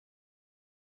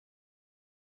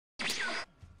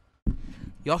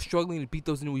Y'all struggling to beat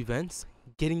those new events?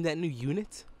 Getting that new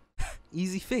unit?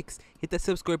 Easy fix. Hit that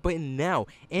subscribe button now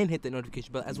and hit that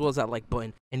notification bell as well as that like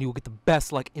button, and you will get the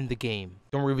best luck in the game.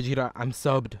 Don't worry, Vegeta, I'm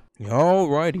subbed.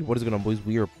 Alrighty, what is going on, boys?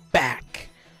 We are back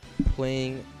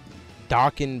playing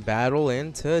Dokkan Battle,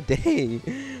 and today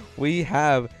we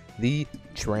have the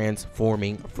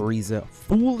transforming Freiza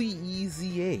fully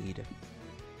easy aid,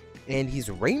 and he's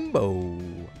rainbow.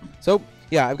 So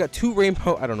yeah, I've got two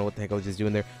rainbow, I don't know what the heck I was just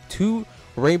doing there, two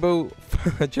rainbow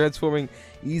transforming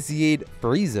easy aid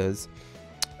Freizas.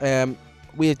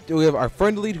 We have our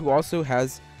friend lead who also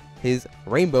has his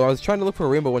rainbow. I was trying to look for a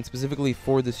rainbow one specifically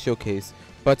for this showcase,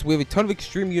 but we have a ton of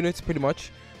extreme units pretty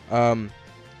much. We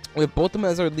have both of them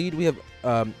as our lead. We have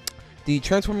the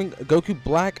transforming Goku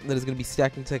Black that is going to be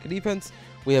stacking tech and defense.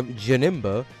 We have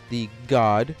Janimba, the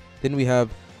god. Then we have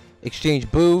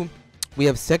Exchange Boo. We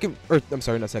have second, or I'm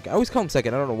sorry, not second. I always call him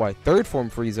second. I don't know why. Third form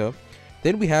Frieza.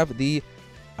 Then we have the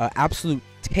absolute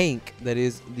tank that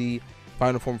is the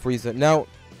final form Frieza. Now,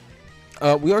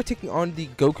 we are taking on the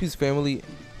Goku's family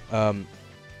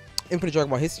Infinite Dragon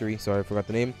Ball history. Sorry, I forgot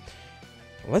the name.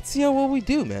 Let's see how well we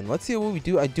do, man. Let's see how well we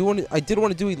do. I did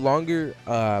want to do a longer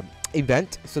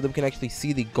event so that we can actually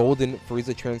see the golden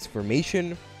Frieza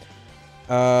transformation.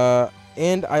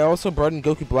 And I also brought in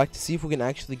Goku Black to see if we can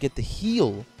actually get the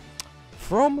heal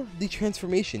from the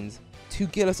transformations to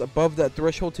get us above that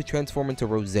threshold to transform into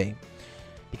Rose.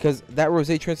 Because that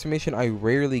Rose transformation I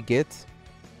rarely get.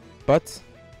 But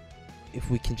if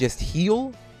we can just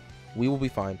heal, we will be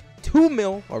fine. 2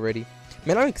 mil already.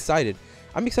 Man, I'm excited.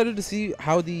 I'm excited to see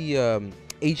how the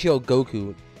HL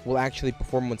Goku will actually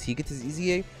perform once he gets his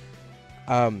Easy A.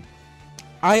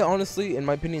 I honestly, in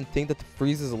my opinion, think that the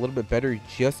Frieza is a little bit better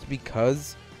just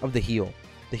because of the heal.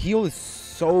 The heal is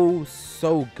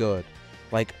so good.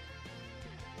 Like,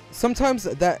 sometimes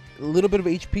that little bit of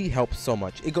HP helps so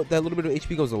much. That little bit of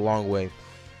HP goes a long way.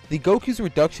 The Goku's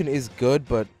reduction is good,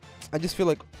 but I just feel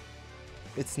like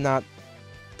it's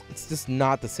just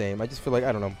not the same. I just feel like,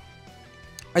 I don't know.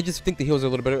 I just think the heals are a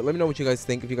little better. Let me know what you guys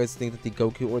think. If you guys think that the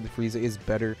Goku or the Frieza is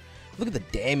better. Look at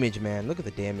the damage, man. Look at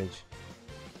the damage.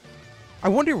 I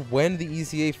wonder when the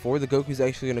EZA for the Goku is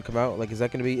actually going to come out. Like, is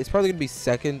that going to be... It's probably going to be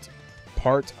second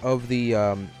part of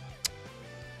the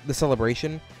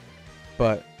celebration.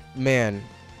 But, man,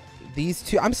 these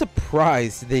two... I'm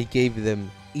surprised they gave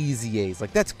them EZAs.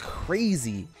 Like, that's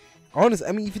crazy. Honestly,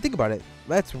 I mean, if you think about it,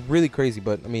 that's really crazy.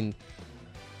 But, I mean...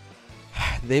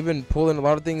 They've been pulling a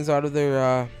lot of things out of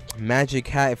their magic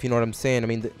hat, if you know what I'm saying. I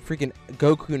mean, the freaking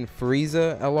Goku and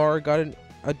Frieza LR got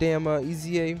a damn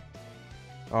EZA.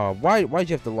 Oh, why'd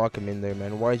you have to lock him in there,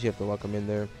 man? Why'd you have to lock him in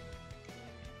there?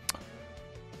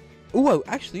 Ooh,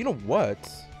 actually, you know what?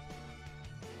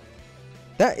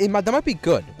 That might be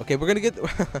good. Okay, we're gonna get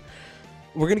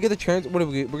we're gonna get the trans. What are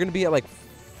we're gonna be at like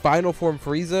final form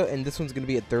Frieza, and this one's gonna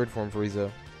be at third form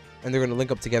Frieza, and they're gonna link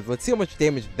up together. Let's see how much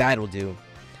damage that'll do.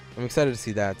 I'm excited to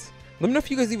see that. Let me know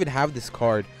if you guys even have this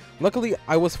card. Luckily,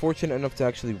 I was fortunate enough to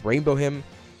actually rainbow him.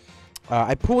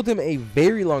 I pulled him a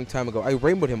very long time ago. I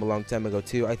rainbowed him a long time ago,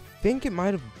 too. I think it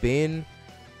might have been,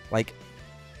 like,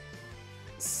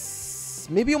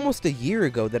 maybe almost a year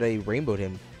ago that I rainbowed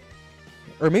him.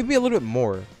 Or maybe a little bit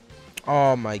more.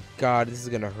 Oh, my God. This is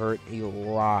going to hurt a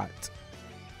lot.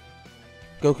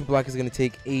 Goku Black is going to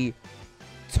take a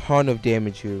ton of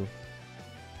damage here.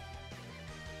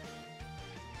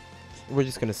 We're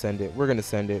just going to send it. We're going to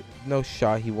send it. No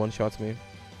shot. He one-shots me.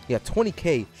 Yeah,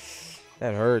 20k.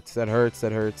 That hurts. That hurts.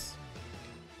 That hurts.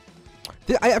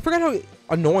 I forgot how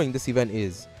annoying this event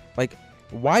is. Like,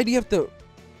 why do you have to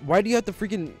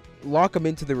freaking lock them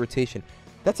into the rotation?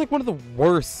 That's like one of the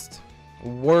worst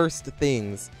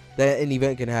things that an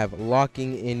event can have.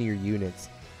 Locking in your units.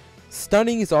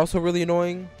 Stunning is also really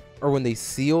annoying. Or when they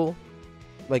seal,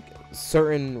 like,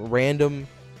 certain random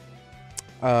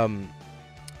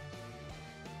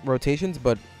rotations,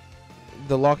 but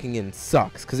the locking in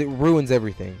sucks because it ruins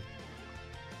everything.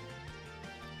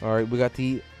 Alright, we got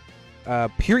the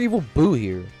Pure Evil Boo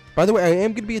here. By the way, I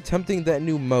am going to be attempting that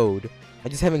new mode. I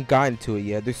just haven't gotten to it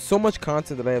yet. There's so much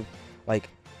content that I have, like,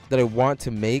 that I want to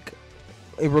make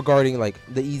regarding, like,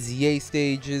 the EZA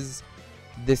stages,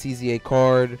 this EZA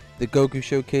card, the Goku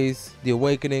showcase, the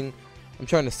Awakening. I'm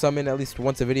trying to summon at least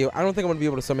once a video. I don't think I'm going to be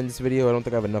able to summon this video. I don't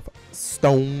think I have enough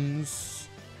stones.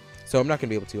 So I'm not going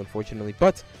to be able to, unfortunately.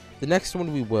 But the next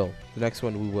one we will. The next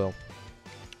one we will.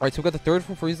 Alright, so we got the third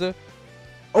from Frieza.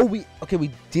 Oh, we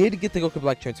did get the Goku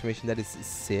Black transformation. That is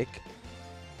sick.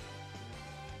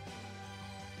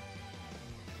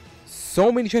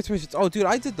 So many transformations. Oh, dude,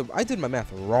 I did my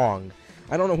math wrong.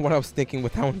 I don't know what I was thinking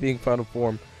with that one being final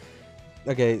form.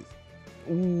 Okay,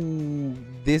 Ooh,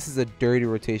 this is a dirty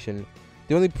rotation.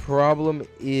 The only problem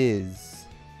is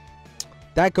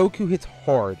that Goku hits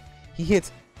hard. He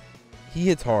hits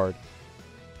hard.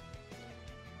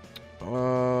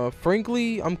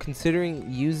 Frankly, I'm considering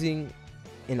using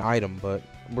an item, but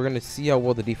we're gonna see how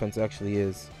well the defense actually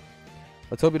is.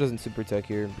 Let's hope he doesn't super tech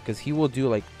here, because he will do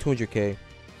like 200k.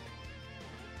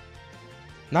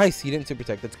 Nice, he didn't super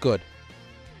tech. That's good.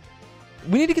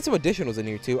 We need to get some additionals in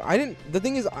here too. The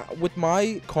thing is, with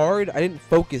my card, I didn't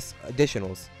focus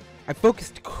additionals. I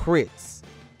focused crits.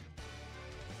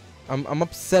 I'm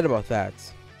upset about that.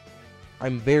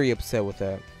 I'm very upset with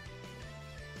that.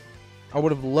 I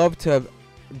would have loved to have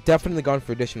definitely gone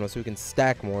for additional so we can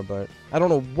stack more, but I don't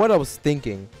know what I was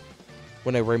thinking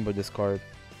when I rainbowed this card.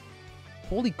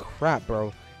 Holy crap,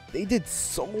 bro. They did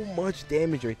so much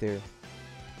damage right there.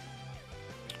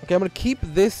 Okay, I'm going to keep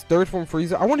this third form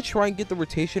Freiza. I want to try and get the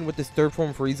rotation with this third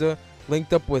form Freiza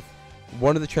linked up with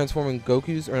one of the transforming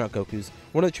Gokus, or not Gokus,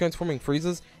 one of the transforming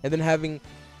Freezas, and then having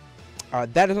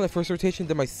that is my first rotation.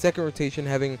 Then my second rotation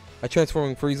having a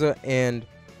transforming Freiza and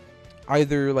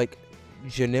either like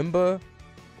Janimba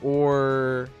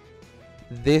or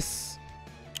this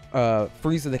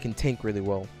Freiza that can tank really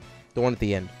well. The one at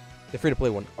the end. The free to play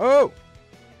one. Oh!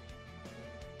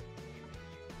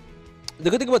 The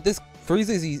good thing about this Freiza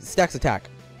is he stacks attack.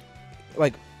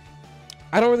 Like,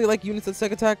 I don't really like units that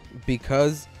stack attack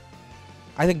because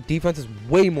I think defense is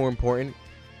way more important.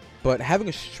 But having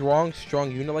a strong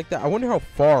unit like that, I wonder how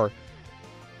far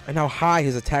and how high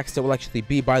his attack stat will actually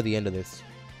be by the end of this.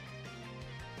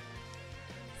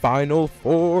 Final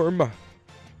form.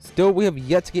 Still, we have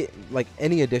yet to get like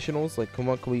any additionals. Like, come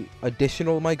on, can we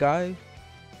additional my guy?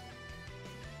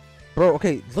 Bro,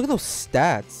 okay, look at those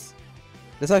stats.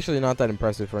 That's actually not that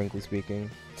impressive, frankly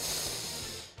speaking.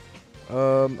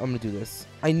 I'm gonna do this.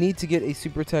 I need to get a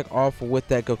super attack off with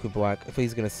that Goku Black if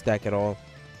he's gonna stack at all.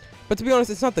 But to be honest,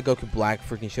 it's not the Goku Black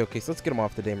freaking showcase. Let's get him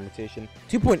off the damn rotation.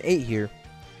 2.8 here.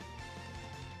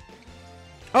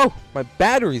 Oh, my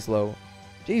battery's low.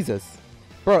 Jesus.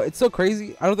 Bro, it's so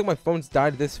crazy. I don't think my phone's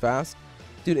died this fast.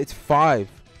 Dude, it's 5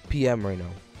 p.m. right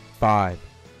now. 5.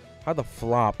 How the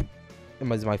flop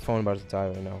is my phone about to die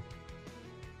right now?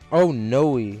 Oh,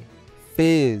 no.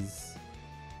 Fizz.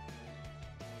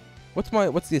 What's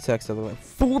the attack stat?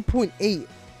 4.8.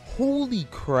 Holy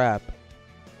crap.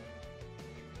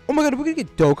 Oh my god, are we gonna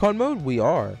get Dokkan mode? We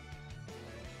are.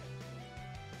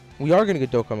 We are gonna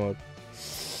get Dokkan mode.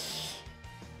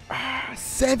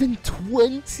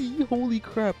 720. Holy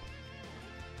crap.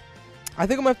 I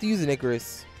think I'm gonna have to use an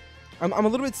Icarus. I'm a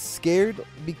little bit scared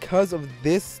because of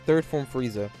this third form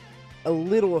Freiza. A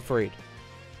little afraid.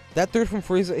 That third form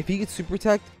Freiza, if he gets super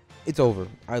attacked, it's over.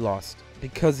 I lost.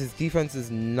 Because his defense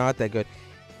is not that good.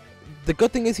 The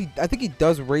good thing is I think he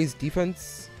does raise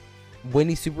defense when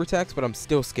he super attacks, but I'm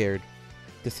still scared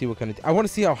to see what kind of... I want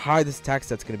to see how high this attack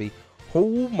stat's going to be.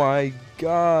 Oh my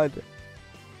god.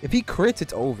 If he crits,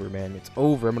 it's over, man. It's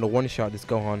over. I'm going to one-shot this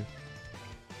Gohan.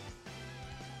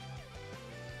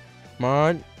 Come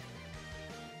on.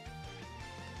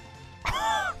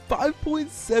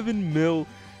 5.7 mil.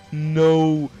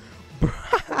 No.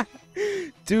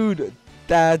 Dude,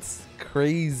 that's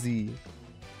crazy.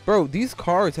 Bro, these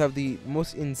cards have the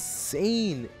most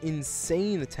insane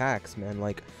attacks, man.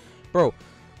 Like, bro,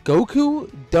 Goku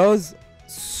does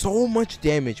so much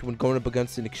damage when going up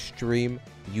against an extreme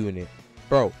unit.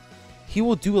 Bro, he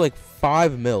will do like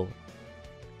 5 mil.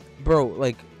 Bro,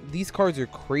 like, these cards are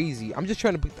crazy. I'm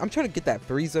trying to get that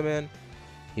Freiza, man.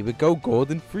 Here we go,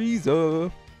 Golden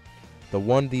Freiza. The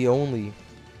one, the only.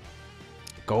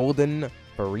 Golden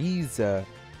Freiza.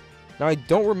 Now I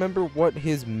don't remember what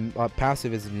his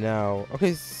passive is now.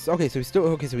 Okay, so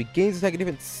he gains attack and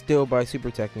defense still by super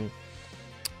attacking.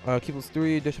 Key plus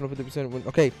 3, additional 50% when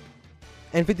okay.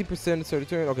 And 50% start a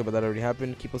turn. Okay, but that already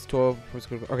happened. Key plus 12.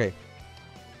 Okay.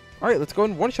 Alright, let's go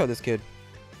and one shot this kid.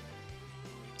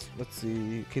 Let's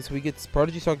see. Okay, so he gets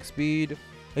Prodigy Talking Speed.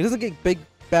 He doesn't get big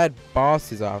bad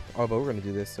bosses off. Oh, but we're gonna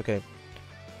do this. Okay.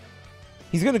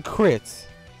 He's gonna crit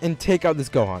and take out this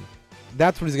Gohan.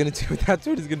 That's what he's gonna do. That's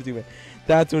what he's gonna do, man.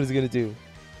 That's what he's gonna do.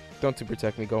 Don't super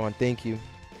protect me, Gohan. Thank you.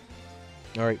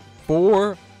 Alright.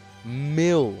 4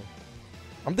 mil.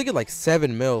 I'm thinking like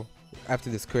 7 mil after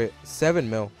this crit. 7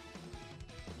 mil.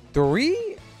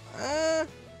 3?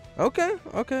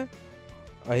 Okay.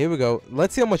 Here we go.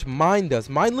 Let's see how much mine does.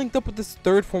 Mine linked up with this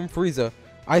third form Freiza,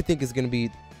 I think is gonna be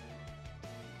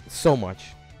so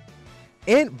much.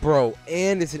 And bro,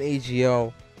 and it's an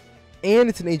AGL. And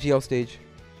it's an AGL stage.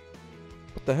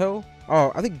 What the hell?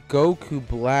 Oh, I think Goku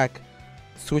Black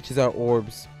switches out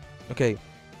orbs. Okay.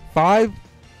 5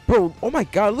 Bro, oh my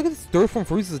god, look at this third form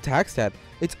Frieza's attack stat.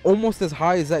 It's almost as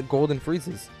high as that golden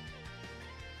Frieza's.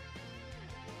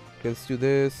 Okay, let's do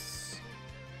this.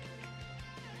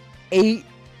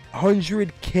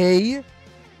 800k?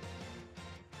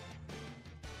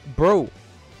 Bro,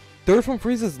 third form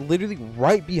Frieza is literally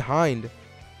right behind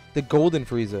the golden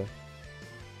Frieza.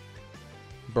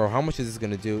 Bro, how much is this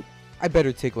gonna do? I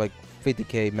better take like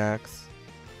 50k max.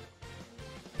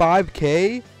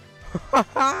 5k?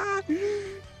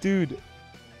 Dude.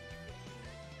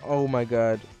 Oh my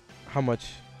god. How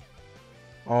much?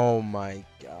 Oh my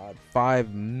god.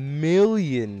 5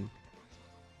 million.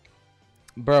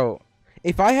 Bro,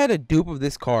 if I had a dupe of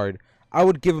this card, I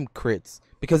would give him crits.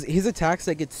 Because his attack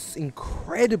stat gets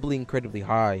incredibly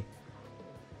high.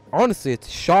 Honestly, it's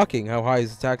shocking how high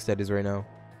his attack stat is right now.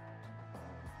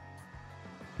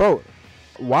 Bro,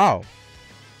 wow.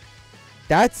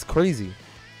 That's crazy.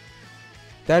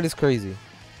 That is crazy.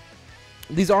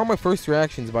 These are my first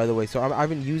reactions, by the way, so I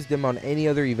haven't used them on any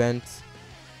other events.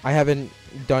 I haven't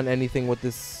done anything with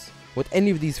this, with any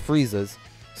of these Friezas.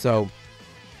 So,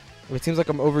 if it seems like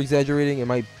I'm over-exaggerating,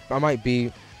 I might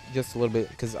be just a little bit,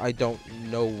 because I don't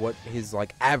know what his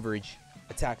like average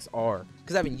attacks are,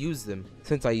 because I haven't used them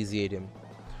since I EZA'd him.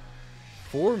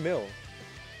 4 mil.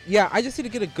 Yeah, I just need to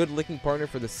get a good licking partner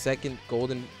for the second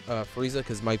golden Frieza,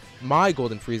 because my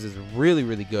golden Frieza is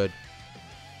really good,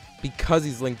 because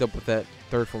he's linked up with that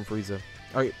third form Frieza.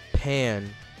 All right, Pan.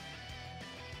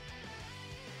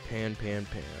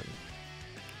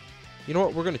 You know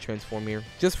what? We're gonna transform here,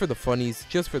 just for the funnies.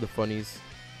 Just for the funnies.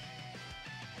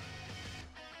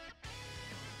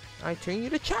 I turn you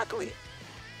to chocolate.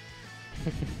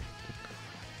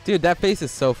 Dude, that face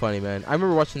is so funny, man. I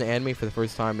remember watching the anime for the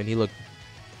first time, and he looked...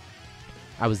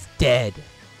 I was dead.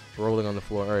 Rolling on the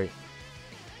floor. Alright.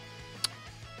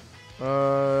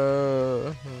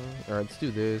 Alright, let's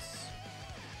do this.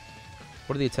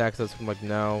 What are the attacks that's from, like,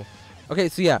 now? Okay,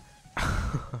 so yeah.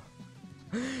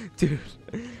 Dude.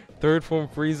 Third form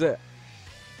Frieza.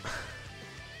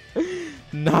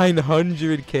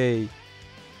 900k.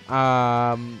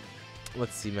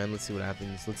 Let's see, man. Let's see what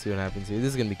happens. Let's see what happens here. This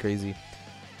is gonna be crazy.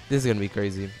 This is gonna be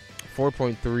crazy.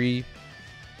 4.3.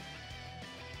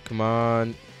 Come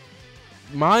on.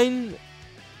 Mine.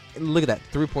 Look at that.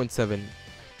 3.7.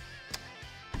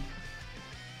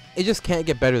 It just can't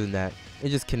get better than that. It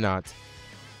just cannot.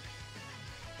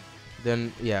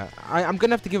 Then yeah, I'm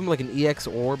gonna have to give him like an EX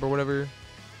orb or whatever.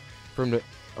 For him to.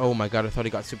 Oh my god! I thought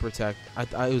he got super attacked. I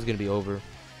thought it was gonna be over.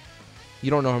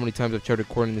 You don't know how many times I've tried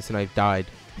recording this and I've died.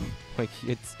 Like,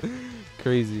 it's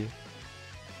crazy.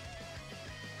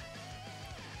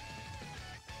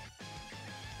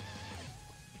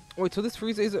 Wait, so this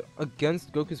Frieza is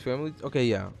against Goku's family? Okay,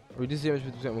 yeah. Reduce damage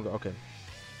 50%. Okay.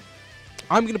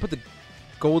 I'm gonna put the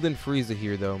golden Frieza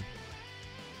here, though.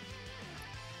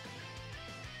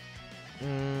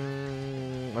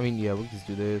 I mean, yeah, we can just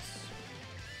do this.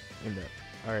 And that.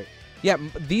 Alright. Yeah,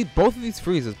 both of these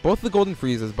Friezas, both of the golden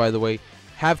Friezas, by the way,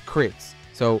 have crits.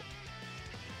 So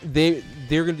they're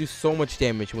gonna do so much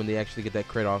damage when they actually get that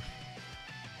crit off.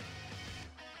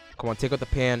 Come on, take out the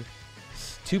Pan.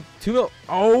 2 mil.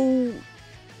 Oh,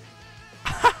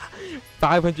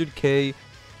 500k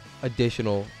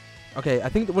additional. Okay, I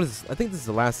think what is this? I think this is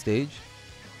the last stage.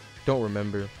 Don't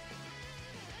remember.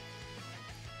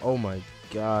 Oh my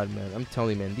god, man! I'm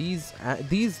telling you, man, these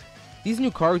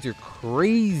new cards are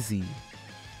crazy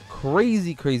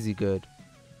good.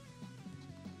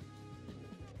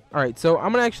 Alright, so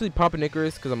I'm gonna actually pop an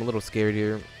Icarus because I'm a little scared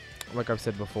here, like I've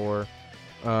said before.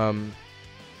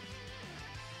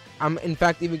 I'm in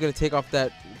fact even gonna take off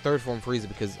that third form Frieza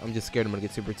because I'm just scared I'm gonna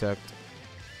get super attacked.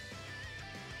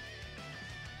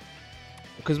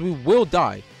 Because we will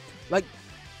die. Like,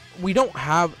 we don't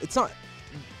have, it's not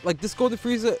like this golden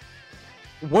Frieza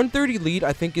 130 lead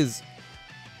I think is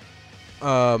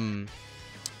oh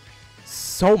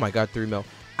my god, 3 mil.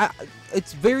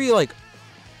 It's very like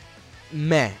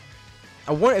meh.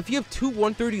 If you have two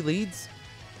 130 leads,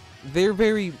 they're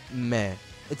very meh.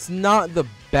 It's not the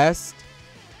best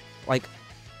like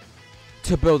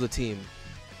to build a team.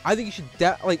 I think you should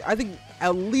I think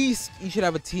at least you should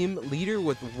have a team leader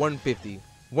with 150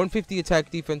 attack,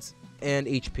 defense, and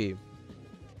HP.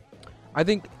 I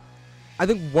think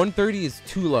 130 is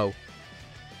too low.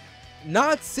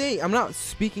 Not saying, I'm not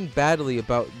speaking badly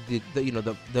about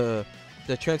the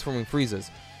transforming Friezas.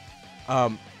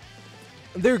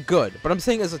 They're good, but I'm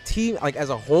saying as a team, like as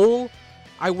a whole,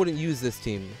 I wouldn't use this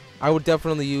team. I would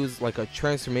definitely use like a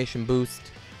transformation boost,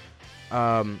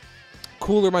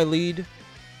 cooler my lead,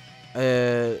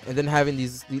 and then having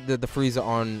the Frieza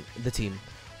on the team.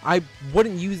 I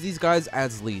wouldn't use these guys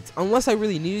as leads unless I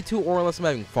really needed to, or unless I'm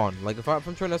having fun. Like if I'm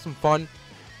trying to have some fun,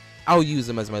 I'll use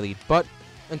them as my lead. But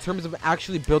in terms of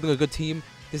actually building a good team,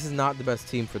 this is not the best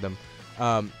team for them.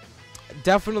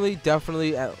 Definitely,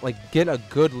 like get a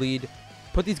good lead.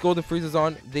 Put these golden Freezas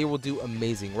on, they will do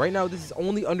amazing. Right now, this is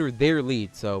only under their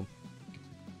lead, so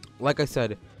like I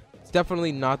said, it's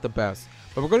definitely not the best.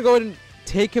 But we're gonna go ahead and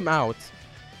take him out.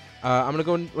 I'm gonna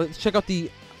go and let's check out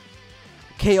the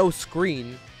KO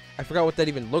screen. I forgot what that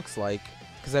even looks like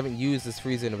because I haven't used this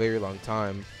Freiza in a very long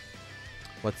time.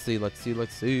 Let's see. This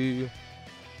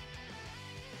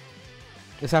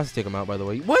has to take him out, by the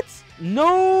way. What?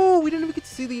 No, we didn't even get to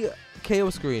see the KO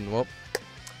screen. Well,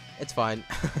 it's fine.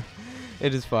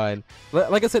 It is fine.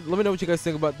 Like I said, let me know what you guys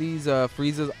think about these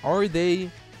Freezas. Are they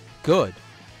good?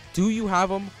 Do you have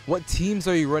them? What teams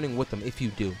are you running with them if you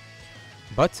do?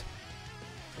 But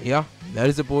yeah, that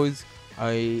is it, boys.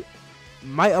 I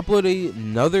might upload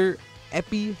another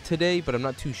epi today, but I'm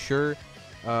not too sure.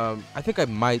 I think I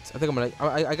might.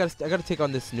 I gotta take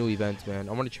on this new event, man.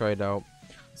 I want to try it out.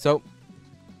 So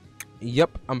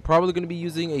yep, I'm probably gonna be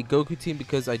using a Goku team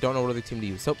because I don't know what other team to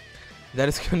use. So that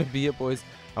is gonna be it, boys.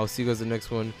 I'll see you guys in the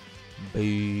next one.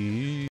 Bye.